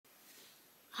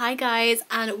Hi guys,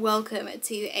 and welcome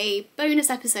to a bonus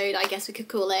episode, I guess we could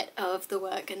call it, of the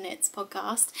Work.knits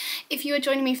podcast. If you are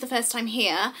joining me for the first time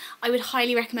here, I would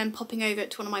highly recommend popping over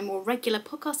to one of my more regular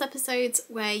podcast episodes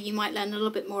where you might learn a little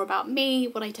bit more about me,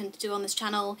 what I tend to do on this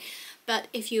channel. But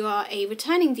if you are a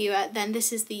returning viewer, then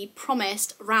this is the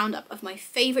promised roundup of my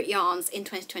favourite yarns in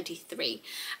 2023.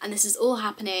 And this is all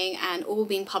happening and all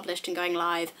being published and going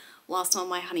live whilst I'm on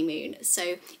my honeymoon. So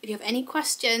if you have any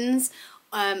questions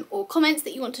or comments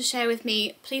that you want to share with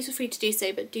me, please feel free to do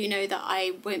so, but do know that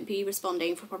I won't be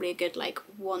responding for probably a good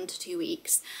 1 to 2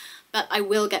 weeks. But I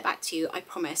will get back to you, I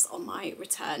promise, on my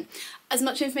return. As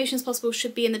much information as possible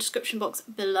should be in the description box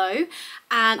below,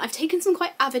 and I've taken some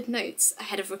quite avid notes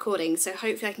ahead of recording, so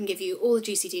hopefully I can give you all the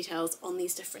juicy details on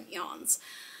these different yarns.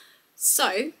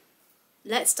 So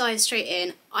let's dive straight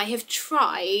in. I have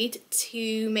tried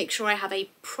to make sure I have a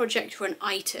project or an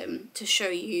item to show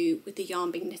you with the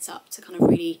yarn being knit up to kind of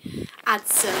really add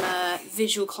some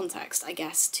visual context, I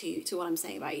guess, to what I'm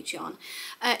saying about each yarn.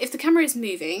 If the camera is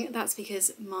moving, that's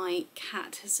because my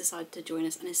cat has decided to join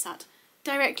us and is sat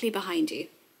directly behind you.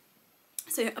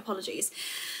 So apologies.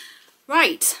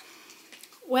 Right,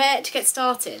 where to get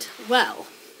started? Well,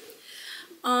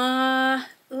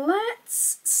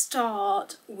 let's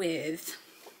start with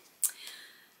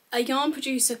a yarn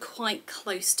producer quite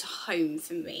close to home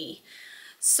for me.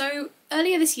 So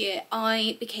earlier this year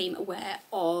I became aware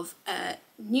of a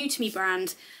new to me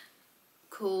brand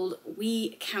called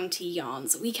We County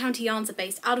Yarns. We County Yarns are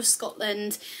based out of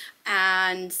Scotland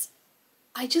and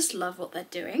I just love what they're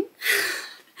doing.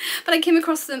 But I came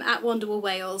across them at Wonderwall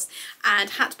Wales and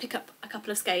had to pick up a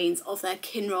couple of skeins of their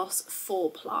Kinross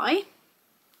 4-ply.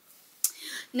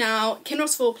 Now,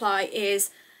 Kinross 4-ply is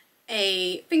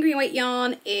a fingering weight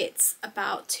yarn. It's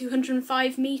about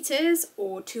 205 metres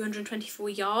or 224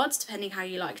 yards, depending how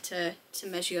you like to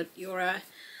measure your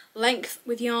length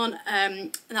with yarn,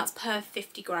 and that's per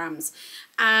 50 grams.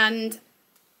 And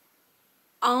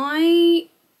I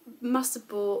must have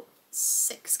bought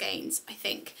 6 skeins, I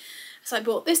think. So I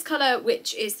bought this colour,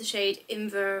 which is the shade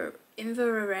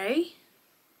Inverare.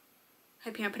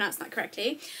 Hoping I pronounced that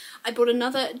correctly. I bought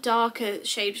another darker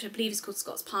shade, which I believe is called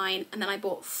Scots Pine, and then I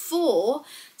bought 4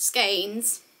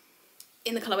 skeins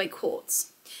in the colourway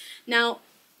Quartz. Now,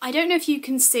 I don't know if you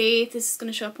can see if this is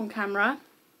going to show up on camera.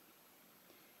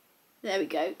 There we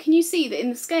go. Can you see that in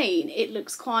the skein it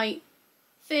looks quite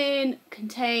thin,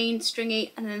 contained,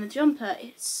 stringy, and then the jumper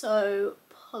is so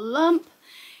plump.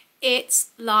 It's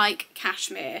like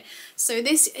cashmere. So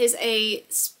this is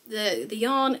the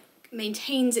yarn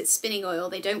maintains its spinning oil.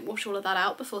 They don't wash all of that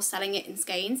out before selling it in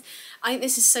skeins. I think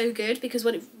this is so good because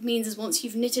what it means is once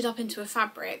you've knitted up into a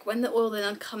fabric, when the oil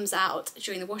then comes out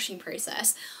during the washing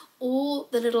process, all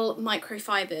the little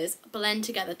microfibers blend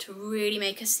together to really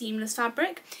make a seamless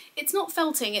fabric. It's not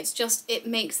felting, it's just, it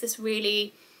makes this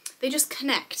really, they just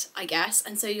connect, I guess,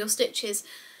 and so your stitches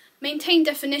maintain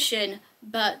definition,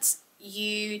 but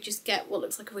you just get what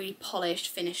looks like a really polished,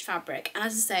 finished fabric. And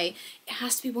as I say, it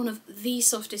has to be one of the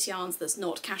softest yarns that's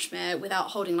not cashmere without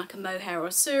holding like a mohair or a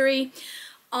suri.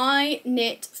 I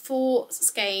knit 4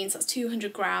 skeins, that's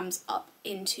 200 grams, up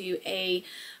into a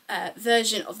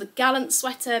version of the Gallant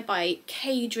Sweater by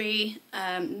Kadri.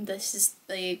 This is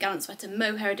the Gallant Sweater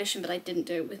mohair edition, but I didn't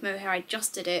do it with mohair, I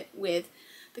just did it with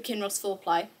the Kinross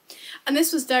 4-ply. And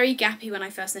this was very gappy when I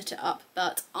first knit it up,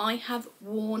 but I have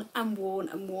worn and worn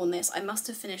and worn this. I must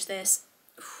have finished this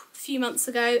a few months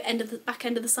ago, back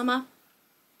end of the summer.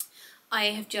 I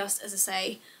have just, as I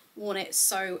say, worn it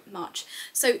so much.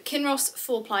 So Kinross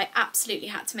 4-ply absolutely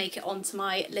had to make it onto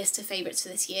my list of favourites for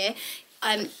this year.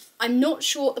 I'm not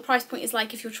sure what the price point is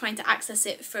like if you're trying to access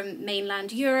it from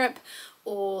mainland Europe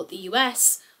or the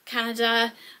US,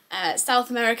 Canada, South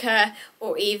America,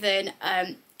 or even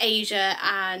Asia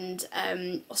and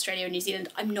Australia and New Zealand.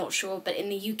 I'm not sure, but in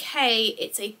the UK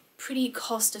it's a pretty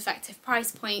cost-effective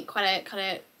price point, quite a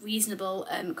kind of reasonable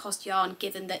cost yarn,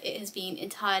 given that it has been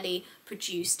entirely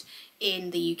produced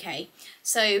in the UK.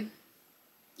 So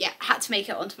yeah, I had to make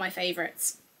it onto my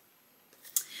favourites.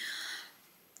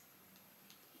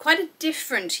 Quite a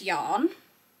different yarn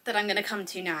that I'm going to come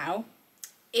to now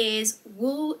is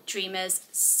Wool Dreamers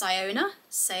Saona.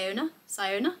 So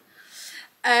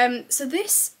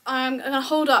this, I'm going to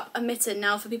hold up a mitten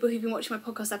now. For people who've been watching my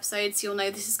podcast episodes, you'll know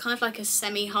this is kind of like a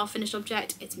semi-half finished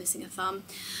object. It's missing a thumb.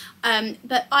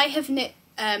 But I have knit,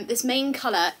 this main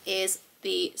colour is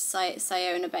the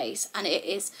Saona base, and it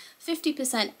is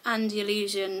 50%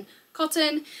 Andalusian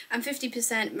cotton and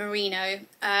 50% merino.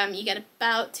 You get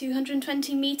about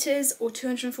 220 metres or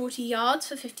 240 yards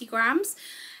for 50 grams.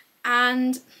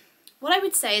 And what I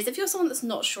would say is if you're someone that's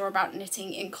not sure about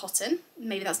knitting in cotton,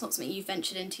 maybe that's not something you've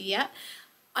ventured into yet,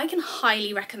 I can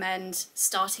highly recommend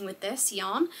starting with this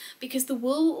yarn because the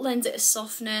wool lends it a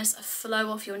softness, a flow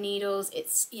off your needles.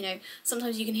 It's, you know,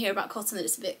 sometimes you can hear about cotton that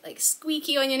it's a bit like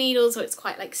squeaky on your needles or it's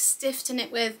quite like stiff to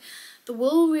knit with. The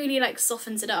wool really like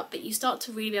softens it up, but you start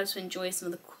to really be able to enjoy some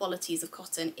of the qualities of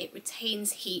cotton. It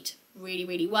retains heat really,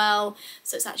 really well.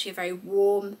 So it's actually a very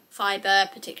warm fibre,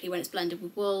 particularly when it's blended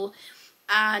with wool.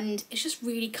 And it's just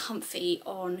really comfy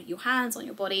on your hands, on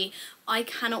your body. I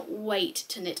cannot wait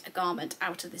to knit a garment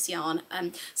out of this yarn.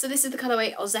 So this is the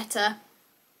colourway Ozetta,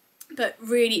 but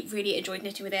really, really enjoyed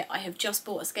knitting with it. I have just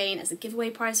bought a skein as a giveaway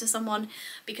prize for someone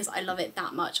because I love it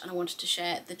that much and I wanted to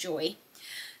share the joy.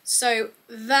 So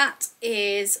that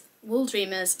is Wool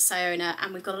Dreamers Saona,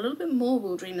 and we've got a little bit more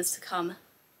Wool Dreamers to come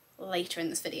later in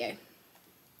this video.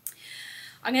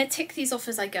 I'm going to tick these off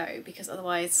as I go because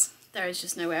otherwise there is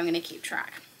just no way I'm going to keep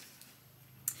track.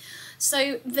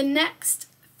 So the next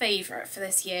favourite for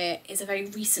this year is a very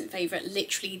recent favourite,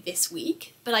 literally this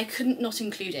week, but I couldn't not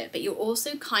include it. But you're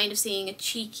also kind of seeing a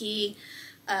cheeky,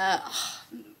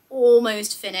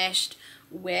 almost finished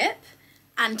whip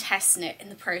and test knit in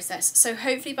the process. So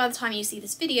hopefully by the time you see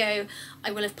this video,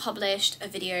 I will have published a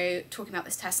video talking about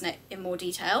this test knit in more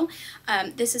detail.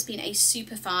 This has been a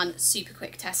super fun, super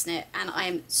quick test knit, and I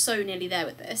am so nearly there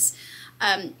with this.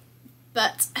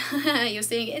 But you're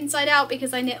seeing it inside out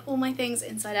because I knit all my things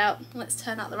inside out. Let's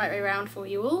turn that the right way around for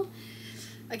you all.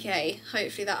 Okay,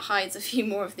 hopefully that hides a few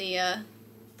more of the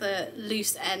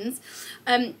loose ends.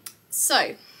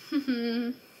 So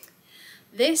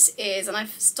this is, and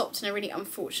I've stopped in a really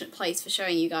unfortunate place for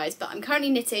showing you guys, but I'm currently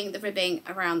knitting the ribbing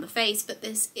around the face, but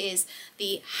this is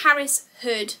the Harris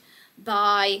hood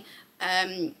by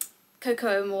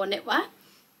Cocoa More Knitwear,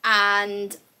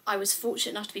 and I was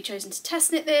fortunate enough to be chosen to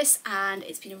test knit this, and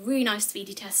it's been a really nice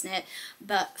speedy test knit.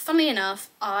 But funnily enough,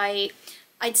 I'd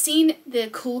seen the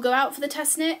call go out for the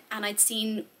test knit, and I'd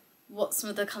seen what some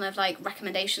of the kind of like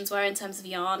recommendations were in terms of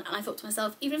yarn, and I thought to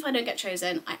myself, even if I don't get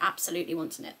chosen, I absolutely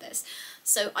want to knit this.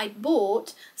 So I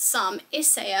bought some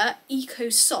Isager Eco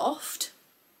Soft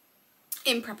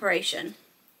in preparation.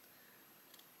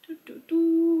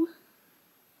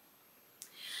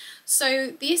 So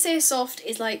the Isager Soft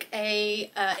is like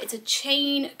it's a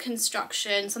chain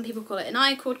construction. Some people call it an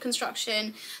I-cord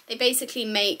construction. They basically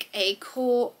make a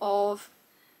core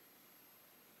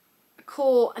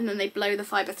and then they blow the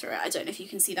fibre through it. I don't know if you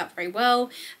can see that very well.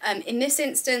 In this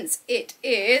instance, it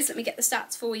is, let me get the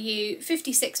stats for you,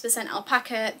 56%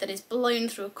 alpaca that is blown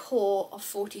through a core of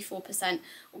 44%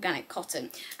 organic cotton.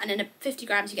 And in 50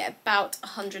 grams, you get about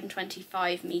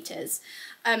 125 metres.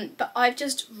 But I've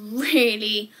just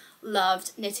really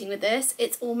loved knitting with this.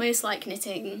 It's almost like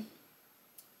knitting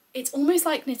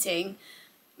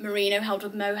merino held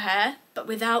with mohair, but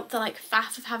without the like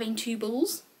faff of having two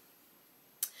balls.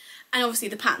 And obviously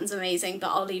the pattern's amazing,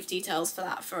 but I'll leave details for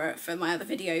that for my other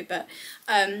video. But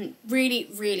really,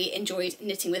 really enjoyed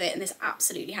knitting with it, and this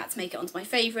absolutely had to make it onto my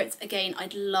favourites. Again,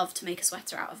 I'd love to make a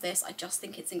sweater out of this. I just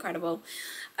think it's incredible.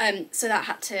 So that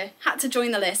had to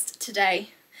join the list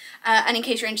today. And in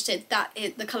case you're interested, that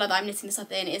is the colour that I'm knitting this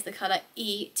up in is the colour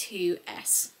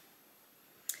E2S.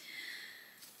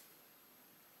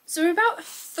 So we're about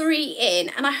 3 in,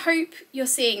 and I hope you're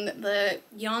seeing that the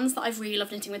yarns that I've really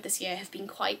loved knitting with this year have been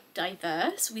quite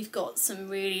diverse. We've got some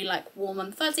really like warm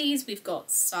and fuzzies, we've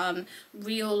got some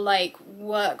real like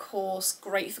workhorse,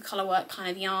 great for colour work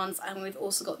kind of yarns, and we've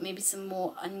also got maybe some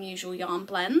more unusual yarn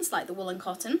blends like the wool and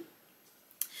cotton.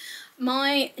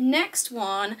 My next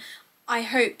one, I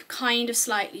hope, kind of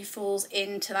slightly falls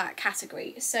into that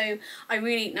category. So I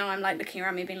really, now I'm like looking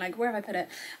around me being like, where have I put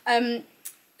it?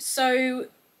 So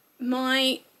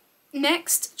my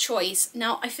next choice,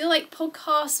 now I feel like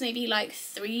podcasts maybe like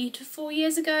 3 to 4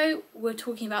 years ago were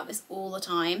talking about this all the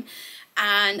time,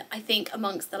 and I think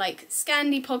amongst the like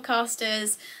Scandi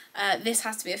podcasters, this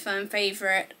has to be a firm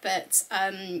favourite, but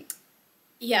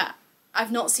yeah,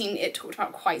 I've not seen it talked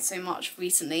about quite so much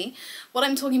recently. What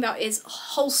I'm talking about is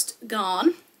Holst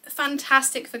Garn.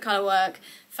 Fantastic for colour work,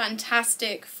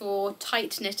 fantastic for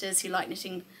tight knitters who like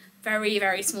knitting very,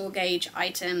 very small gauge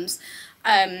items.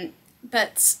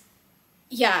 But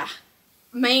yeah,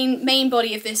 main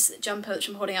body of this jumper which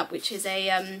I'm holding up, which is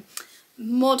a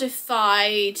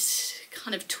modified,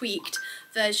 kind of tweaked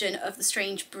version of the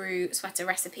Strange Brew sweater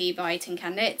recipe by Tin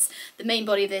Can Knits. The main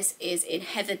body of this is in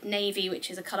Heathered Navy, which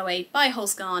is a colourway by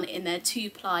Holst Garn in their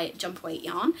 2-ply jumper weight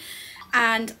yarn.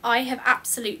 And I have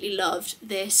absolutely loved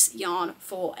this yarn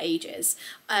for ages.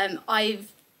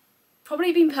 I've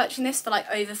probably been purchasing this for like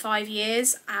over 5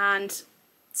 years, and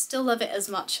Still love it as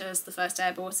much as the first day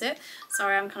I bought it.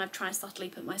 Sorry, I'm kind of trying to subtly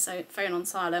put my phone on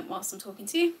silent whilst I'm talking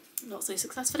to you, not so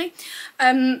successfully.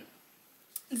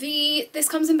 This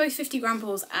comes in both 50-gram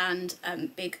balls and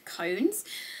big cones,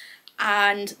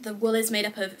 and the wool is made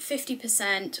up of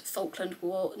 50% Falkland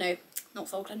wool, no, not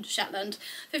Falkland, Shetland,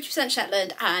 50%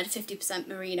 Shetland and 50%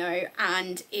 Merino,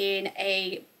 and in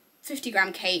a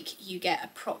 50-gram cake you get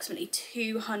approximately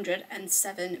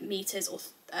 207 metres or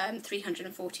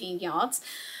 314 yards.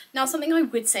 Now, something I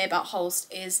would say about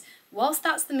Holst is, whilst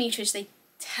that's the meterage they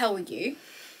tell you,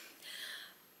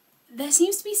 there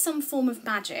seems to be some form of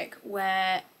magic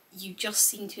where you just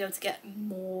seem to be able to get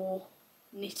more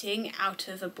knitting out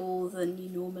of a ball than you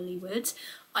normally would.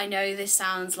 I know this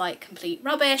sounds like complete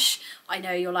rubbish. I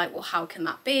know you're like, well, how can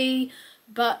that be?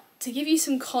 But to give you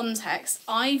some context,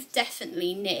 I've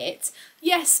definitely knit,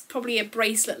 yes, probably a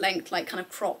bracelet length, like kind of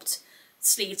cropped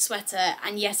sleeved sweater,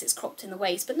 and yes, it's cropped in the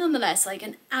waist, but nonetheless, like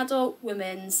an adult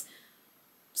women's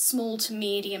small to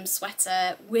medium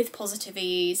sweater with positive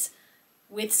ease,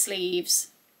 with sleeves,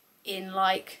 in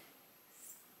like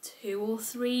 2 or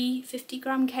 3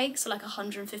 50-gram cakes, so like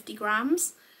 150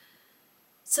 grams.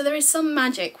 So there is some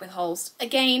magic with Holst.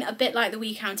 Again, a bit like the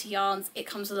Wee County yarns, it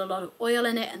comes with a lot of oil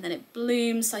in it and then it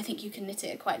blooms, so I think you can knit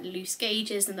it at quite loose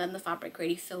gauges and then the fabric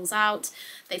really fills out.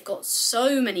 They've got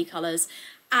so many colours,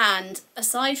 and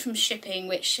aside from shipping,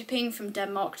 which shipping from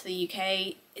Denmark to the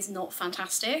UK is not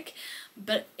fantastic,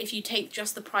 but if you take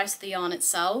just the price of the yarn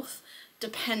itself,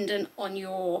 dependent on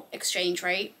your exchange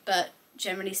rate, but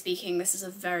generally speaking, this is a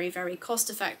very, very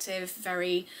cost-effective,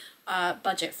 very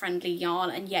budget-friendly yarn,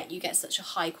 and yet you get such a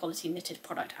high-quality knitted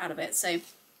product out of it. So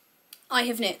I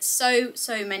have knit so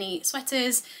many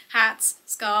sweaters, hats,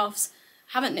 scarves.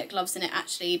 Haven't knit gloves in it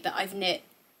actually, but I've knit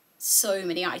so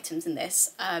many items in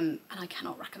this, and I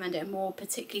cannot recommend it more,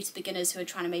 particularly to beginners who are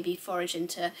trying to maybe forage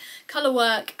into colour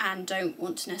work and don't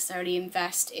want to necessarily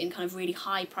invest in kind of really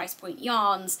high price point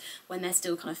yarns when they're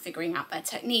still kind of figuring out their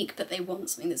technique, but they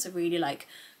want something that's a really like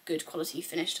good quality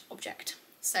finished object.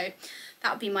 So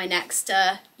that would be my next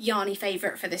yarny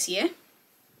favourite for this year.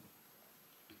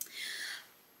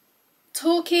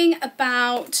 Talking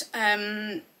about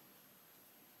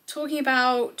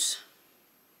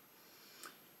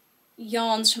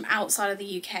yarns from outside of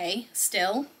the UK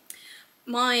still,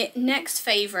 my next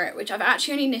favourite, which I've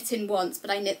actually only knit in once,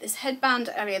 but I knit this headband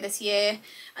earlier this year,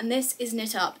 and this is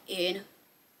knit up in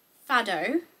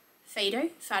Fado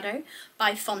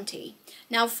by Fonty.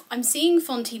 Now I'm seeing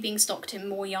Fonty being stocked in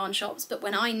more yarn shops, but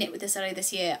when I knit with this earlier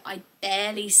this year, I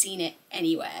barely seen it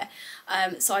anywhere.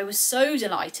 So I was so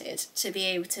delighted to be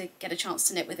able to get a chance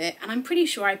to knit with it, and I'm pretty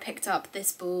sure I picked up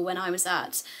this ball when I was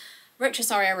at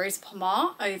Retrosaria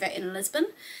A over in Lisbon,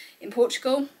 in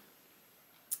Portugal.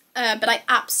 But I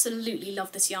absolutely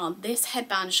love this yarn. This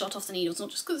headband shot off the needles, not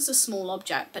just because it's a small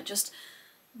object, but just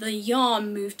the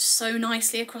yarn moved so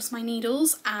nicely across my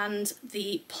needles, and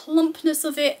the plumpness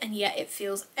of it, and yet it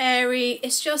feels airy.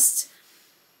 It's just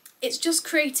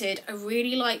created a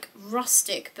really like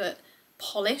rustic but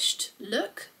polished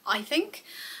look, I think.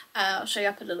 I'll show you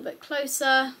up a little bit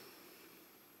closer.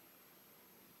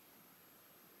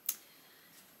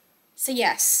 So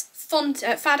yes,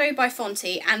 Fado by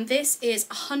Fonty, and this is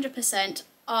 100%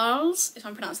 arles, if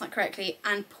I'm pronouncing that correctly,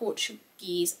 and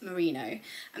Portuguese merino,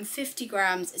 and 50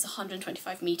 grams is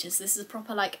 125 meters. This is a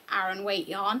proper like Aran weight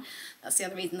yarn. That's the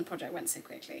other reason the project went so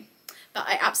quickly. But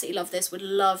I absolutely love this, would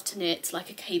love to knit like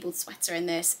a cabled sweater in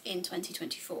this in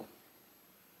 2024.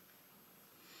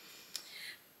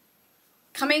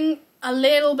 Coming a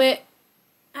little bit,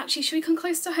 actually should we come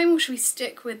close to home or should we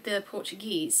stick with the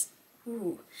Portuguese?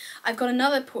 Ooh, I've got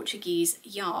another Portuguese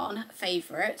yarn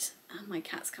favourite, and my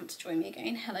cat's come to join me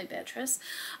again. Hello, Beatrice.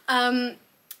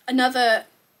 Another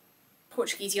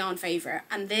Portuguese yarn favourite,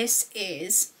 and this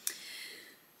is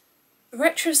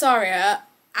Retrosaria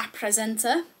A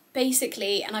Presenta.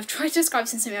 Basically, and I've tried to describe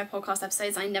this in some of my podcast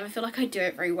episodes, I never feel like I do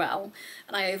it very well,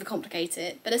 and I overcomplicate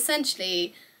it, but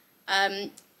essentially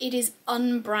it is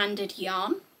unbranded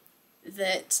yarn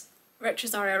that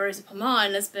Retrosaria Rosa Pomar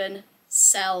in Lisbon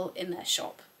sell in their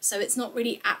shop. So it's not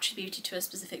really attributed to a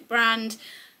specific brand.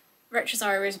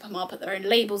 Retrosaria Rosa Pomar put their own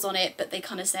labels on it, but they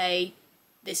kind of say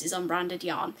this is unbranded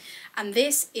yarn. And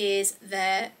this is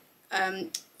their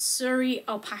suri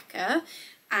alpaca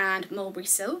and mulberry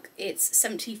silk. It's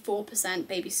 74%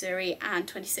 baby suri and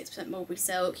 26% mulberry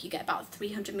silk. You get about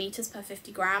 300 meters per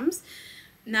 50 grams.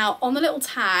 Now on the little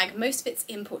tag, most of it's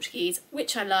in Portuguese,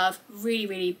 which I love. Really,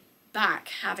 really back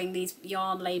having these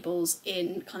yarn labels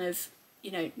in kind of,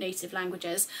 you know, native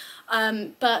languages.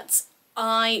 But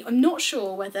I'm not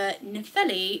sure whether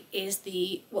Nefele is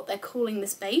what they're calling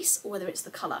this base or whether it's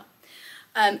the colour.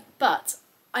 But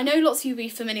I know lots of you will be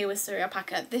familiar with suri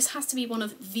alpaca. This has to be one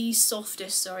of the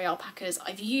softest suri alpacas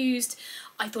I've used.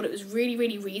 I thought it was really,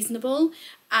 really reasonable,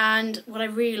 and what I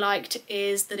really liked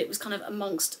is that it was kind of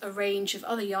amongst a range of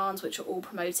other yarns which are all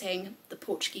promoting the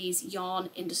Portuguese yarn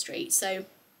industry. So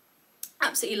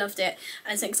absolutely loved it,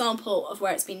 and it's an example of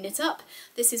where it's been knit up.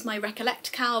 This is my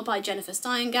Recollect cowl by Jennifer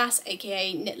Steingass,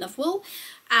 aka Knit Love Wool,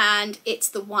 and it's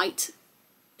the white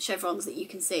chevrons that you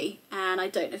can see, and I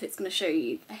don't know if it's going to show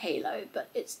you a halo, but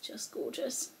it's just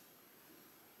gorgeous.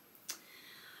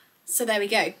 So there we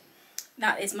go.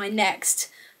 That is my next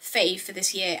fave for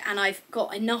this year, and I've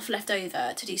got enough left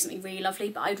over to do something really lovely,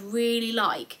 but I'd really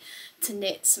like to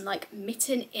knit some like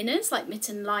mitten inners, like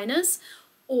mitten liners,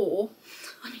 or,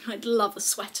 I mean, I'd love a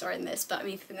sweater in this, but I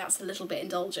mean, I think that's a little bit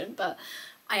indulgent, but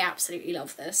I absolutely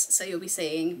love this, so you'll be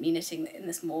seeing me knitting in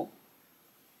this more.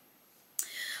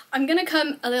 I'm going to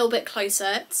come a little bit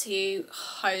closer to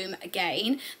home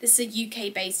again. This is a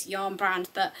UK based yarn brand,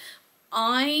 but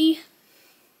I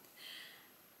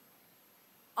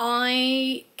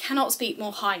cannot speak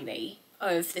more highly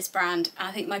of this brand, and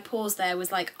I think my pause there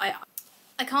was like, I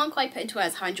can't quite put into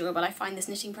words how enjoyable I find this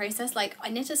knitting process. Like, I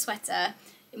knit a sweater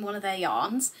in one of their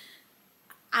yarns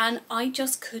and I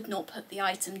just could not put the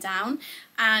item down,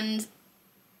 and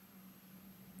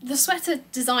the sweater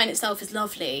design itself is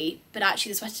lovely, but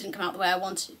actually the sweater didn't come out the way I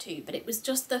wanted it to, but it was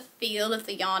just the feel of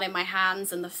the yarn in my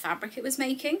hands and the fabric it was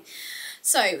making.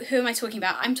 So who am I talking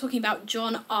about? I'm talking about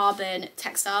John Arbon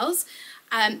Textiles.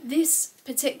 This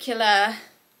particular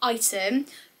item,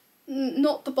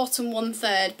 not the bottom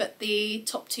 1/3, but the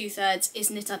top 2/3 is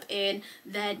knit up in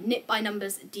their Knit by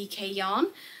Numbers DK yarn.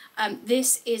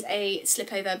 This is a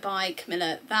slipover by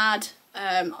Camilla Vad.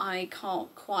 I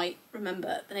can't quite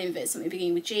remember the name of it, it's something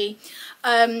beginning with G.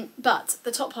 But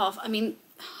the top half, I mean,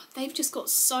 they've just got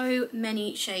so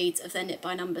many shades of their Knit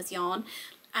by Numbers yarn,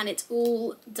 and it's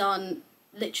all done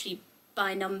literally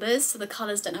by numbers, so the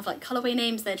colours don't have like colourway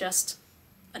names, they're just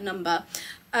a number.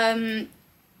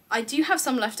 I do have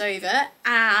some left over,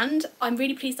 and I'm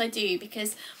really pleased I do,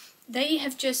 because they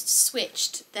have just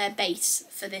switched their base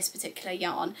for this particular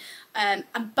yarn, and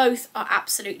both are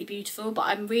absolutely beautiful, but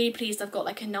I'm really pleased I've got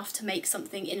like enough to make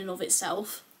something in and of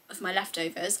itself of my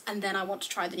leftovers, and then I want to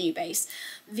try the new base.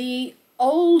 The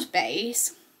old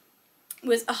base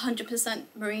was 100%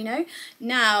 merino,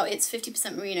 now it's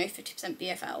 50% merino, 50%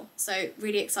 BFL, so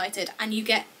really excited, and you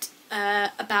get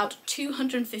about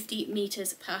 250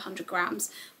 meters per 100 grams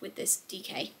with this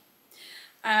DK.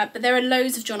 But there are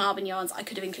loads of John Arbon yarns I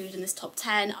could have included in this top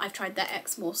 10. I've tried their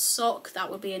Exmoor sock, that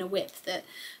will be in a whip that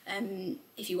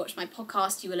if you watch my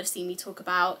podcast you will have seen me talk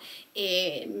about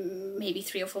it maybe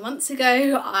 3 or 4 months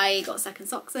ago. I got second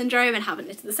sock syndrome and haven't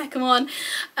knitted the second one.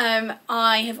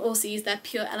 I have also used their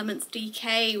Pure Elements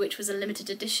DK, which was a limited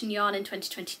edition yarn in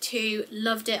 2022,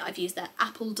 loved it. I've used their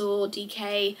Apple Door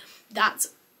DK,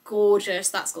 that's gorgeous,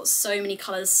 that's got so many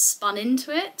colours spun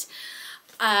into it.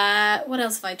 What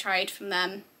else have I tried from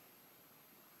them?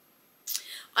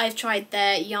 I've tried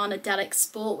their Yarnadelic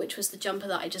Sport, which was the jumper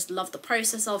that I just loved the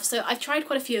process of. So I've tried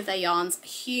quite a few of their yarns,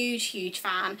 huge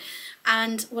fan,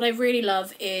 and what I really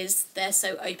love is they're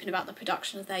so open about the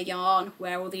production of their yarn,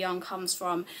 where all the yarn comes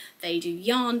from. They do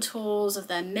yarn tours of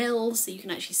their mills, so you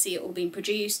can actually see it all being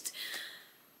produced.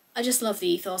 I just love the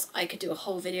ethos. I could do a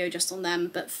whole video just on them,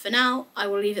 but for now I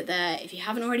will leave it there. If you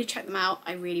haven't already checked them out,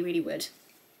 I really would.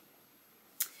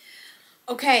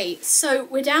 Okay, so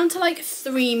we're down to like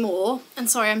 3 more, and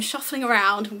sorry, I'm shuffling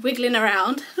around, wiggling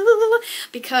around,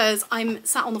 because I'm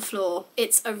sat on the floor.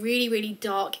 It's a really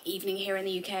dark evening here in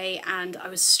the UK, and I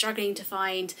was struggling to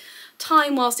find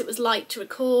time whilst it was light to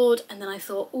record, and then I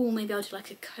thought, oh, maybe I'll do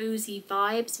like a cozy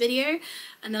vibes video,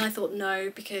 and then I thought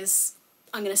no, because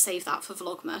I'm going to save that for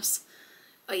Vlogmas.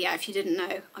 Oh yeah, if you didn't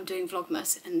know, I'm doing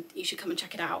Vlogmas, and you should come and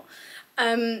check it out.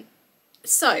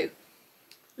 So,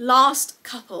 last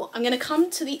couple. I'm going to come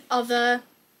to the other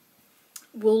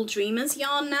Wool Dreamers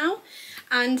yarn now,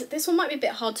 and this one might be a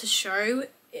bit hard to show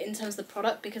in terms of the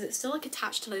product because it's still like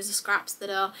attached to loads of scraps that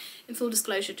are, in full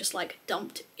disclosure, just like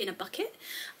dumped in a bucket,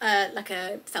 like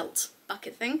a felt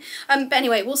bucket thing. But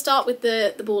anyway, we'll start with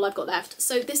the ball I've got left.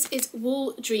 So this is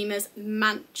Wool Dreamers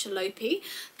Manchalopi.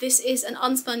 This is an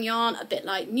unspun yarn, a bit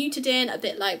like Nutidin, a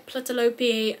bit like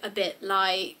Plutalopi, a bit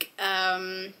like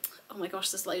oh my gosh,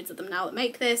 there's loads of them now that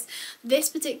make this. This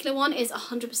particular one is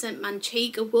 100%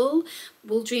 manchega wool.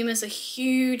 Wool Dreamers are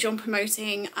huge on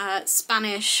promoting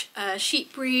Spanish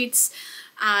sheep breeds,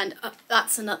 and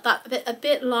that's a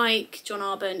bit like John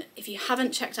Arbon. If you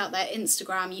haven't checked out their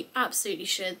Instagram, you absolutely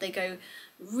should. They go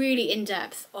really in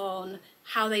depth on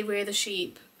how they rear the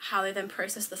sheep, how they then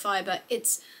process the fibre.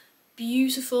 It's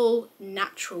beautiful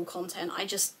natural content. I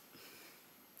just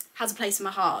has a place in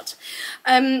my heart.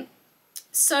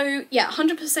 So yeah,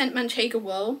 100% manchega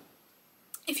wool.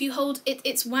 If you hold it,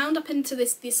 it's wound up into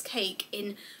this cake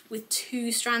in with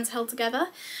 2 strands held together,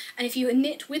 and if you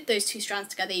knit with those 2 strands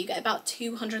together, you get about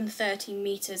 230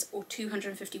 meters or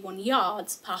 251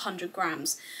 yards per 100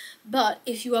 grams. But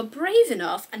if you are brave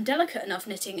enough and delicate enough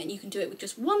knitting, and you can do it with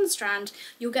just 1 strand,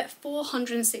 you'll get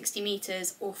 460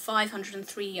 meters or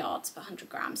 503 yards per 100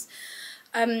 grams.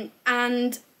 And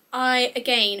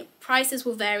again, prices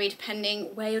will vary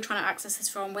depending where you're trying to access this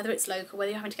from, whether it's local,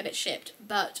 whether you're having to get it shipped.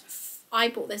 But I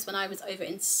bought this when I was over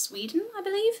in Sweden, I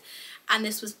believe, and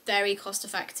this was very cost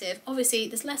effective. Obviously,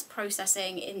 there's less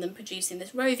processing in them producing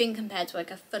this roving compared to like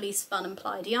a fully spun and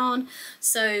plied yarn,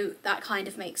 so that kind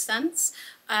of makes sense,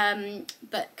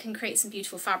 but can create some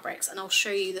beautiful fabrics, and I'll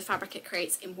show you the fabric it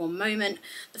creates in one moment.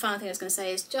 The final thing I was going to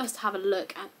say is just have a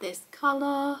look at this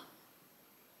colour.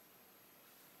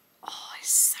 Oh, it's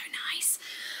so nice.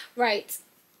 Right.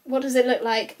 What does it look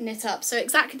like knit up? So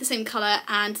exactly the same colour,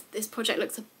 and this project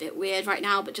looks a bit weird right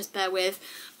now, but just bear with,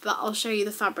 but I'll show you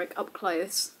the fabric up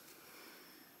close.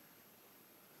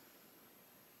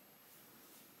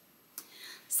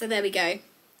 So there we go.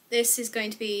 This is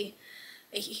going to be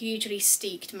a hugely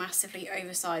steeked, massively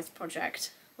oversized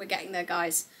project. We're getting there,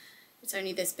 guys. It's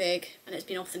only this big, and it's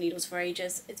been off the needles for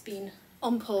ages. It's been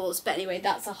on pause, but anyway,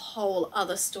 that's a whole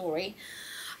other story.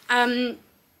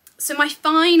 So my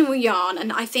final yarn,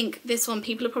 and I think this one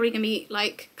people are probably going to be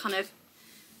like kind of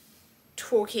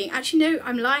talking, actually no,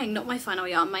 I'm lying, not my final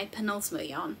yarn, my penultimate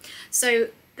yarn. So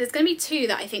there's going to be 2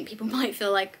 that I think people might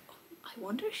feel like, oh, I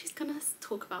wonder if she's going to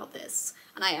talk about this,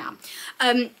 and I am.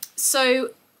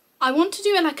 So I want to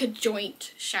do like a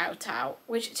joint shout out,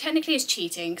 which technically is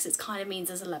cheating because it kind of means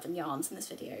there's 11 yarns in this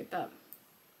video, but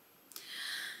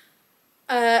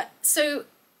so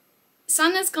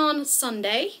Sandnes Garn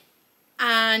Sunday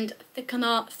and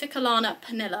Ficalana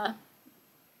Panilla,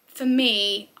 for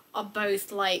me, are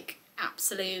both like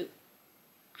absolute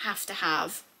have to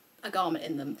have a garment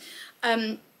in them.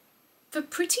 For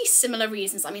pretty similar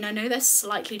reasons. I mean, I know they're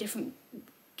slightly different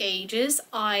gauges.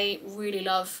 I really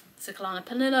love Ficalana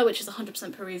Panilla, which is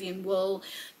 100% Peruvian wool.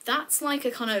 That's like a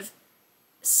kind of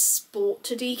sport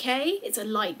to DK. It's a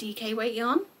light DK weight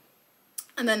yarn.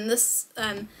 And then this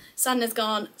Sandnes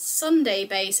Garn Sunday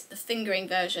base, the fingering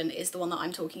version, is the one that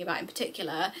I'm talking about in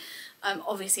particular.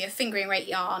 Obviously a fingering weight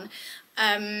yarn.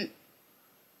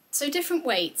 So different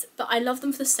weights, but I love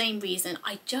them for the same reason.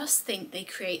 I just think they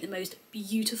create the most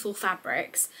beautiful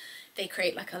fabrics. They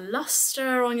create like a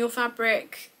luster on your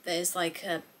fabric. There's like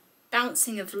a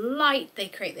bouncing of light. They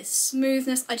create this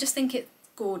smoothness. I just think it's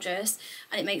gorgeous,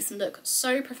 and it makes them look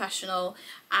so professional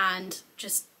and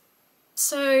just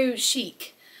so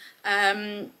chic.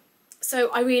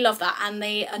 So I really love that, and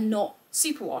they are not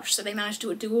superwash, so they managed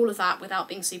to do all of that without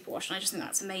being superwash, and I just think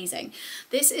that's amazing.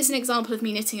 This is an example of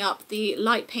me knitting up. The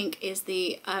light pink is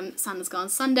the Sandnes Garn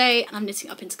Sunday, and I'm knitting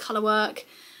up into colour work,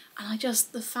 and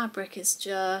the fabric is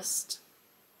just,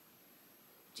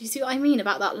 do you see what I mean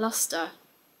about that luster?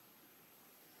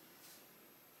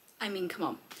 I mean,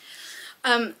 come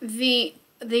on.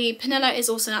 The Panilla is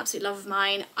also an absolute love of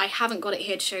mine. I haven't got it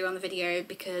here to show you on the video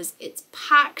because it's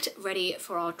packed, ready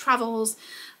for our travels,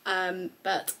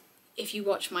 but if you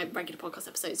watch my regular podcast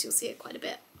episodes, you'll see it quite a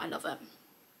bit. I love it.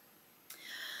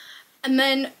 And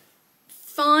then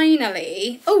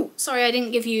finally, oh, sorry, I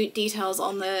didn't give you details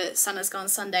on the Sandnes Garn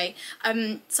Sunday.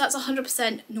 So that's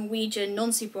 100% Norwegian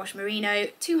non-superwash merino,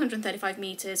 235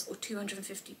 meters or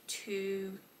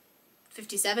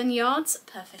 257 yards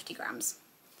per 50 grams.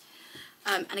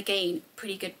 And again,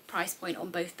 pretty good price point on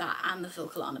both that and the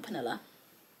Ficalana Panilla.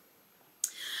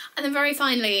 And then very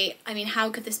finally, I mean, how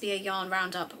could this be a yarn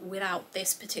roundup without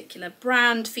this particular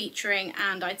brand featuring,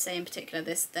 and I'd say in particular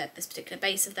this particular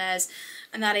base of theirs,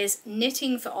 and that is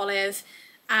Knitting for Olive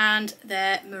and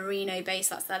their merino base.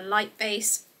 That's their light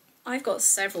base. I've got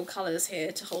several colours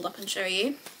here to hold up and show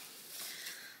you.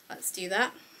 Let's do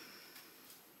that.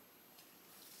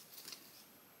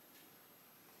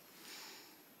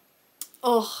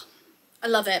 Oh, I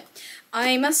love it.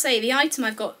 I must say the item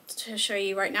I've got to show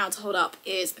you right now to hold up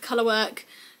is a colourwork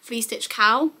flea stitch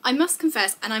cowl. I must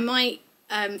confess, and I might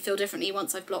feel differently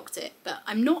once I've blocked it, but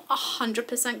I'm not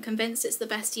 100% convinced it's the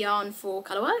best yarn for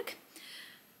colourwork.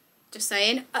 Just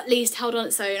saying, at least held on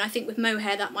its own. I think with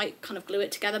mohair that might kind of glue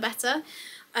it together better.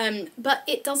 But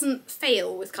it doesn't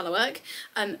fail with colourwork,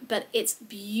 but it's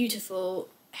beautiful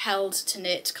held to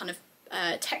knit kind of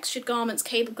textured garments,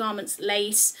 cable garments,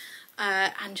 lace,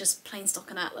 and just plain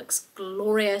stockinette looks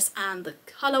glorious, and the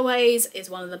colourways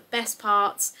is one of the best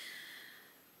parts.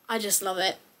 I just love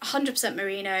it. 100%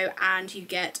 merino, and you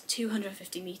get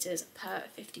 250 meters per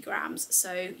 50 grams.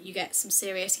 So you get some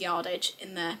serious yardage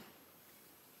in there.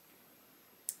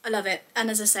 I love it. And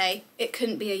as I say, it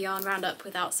couldn't be a yarn roundup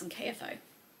without some KFO.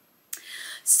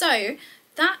 So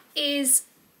that is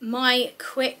my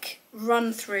quick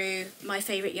run through my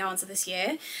favourite yarns of this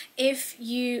year. If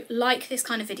you like this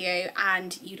kind of video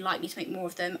and you'd like me to make more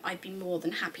of them, I'd be more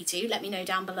than happy to. Let me know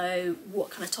down below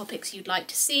what kind of topics you'd like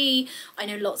to see. I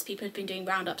know lots of people have been doing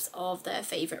roundups of their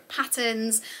favourite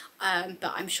patterns,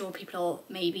 but I'm sure people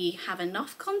maybe have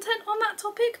enough content on that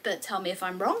topic, but tell me if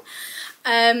I'm wrong.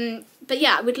 But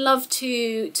yeah, I would love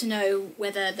to know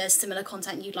whether there's similar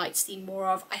content you'd like to see more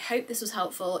of. I hope this was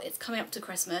helpful. It's coming up to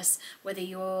Christmas, whether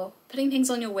you're putting things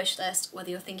on your wish list, whether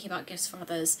you're thinking about gifts for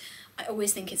others. I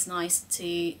always think it's nice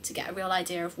to get a real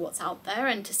idea of what's out there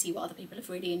and to see what other people have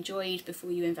really enjoyed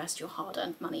before you invest your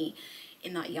hard-earned money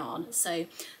in that yarn. So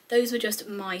those were just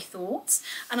my thoughts,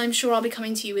 and I'm sure I'll be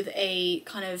coming to you with a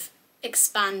kind of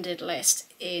expanded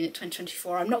list in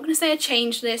 2024. I'm not going to say a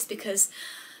changed list because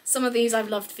some of these I've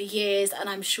loved for years and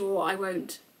I'm sure I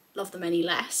won't love them any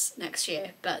less next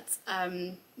year, but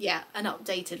yeah, an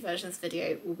updated version of this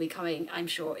video will be coming, I'm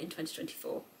sure, in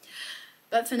 2024.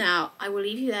 But for now, I will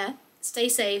leave you there. Stay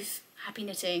safe, happy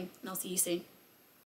knitting, and I'll see you soon.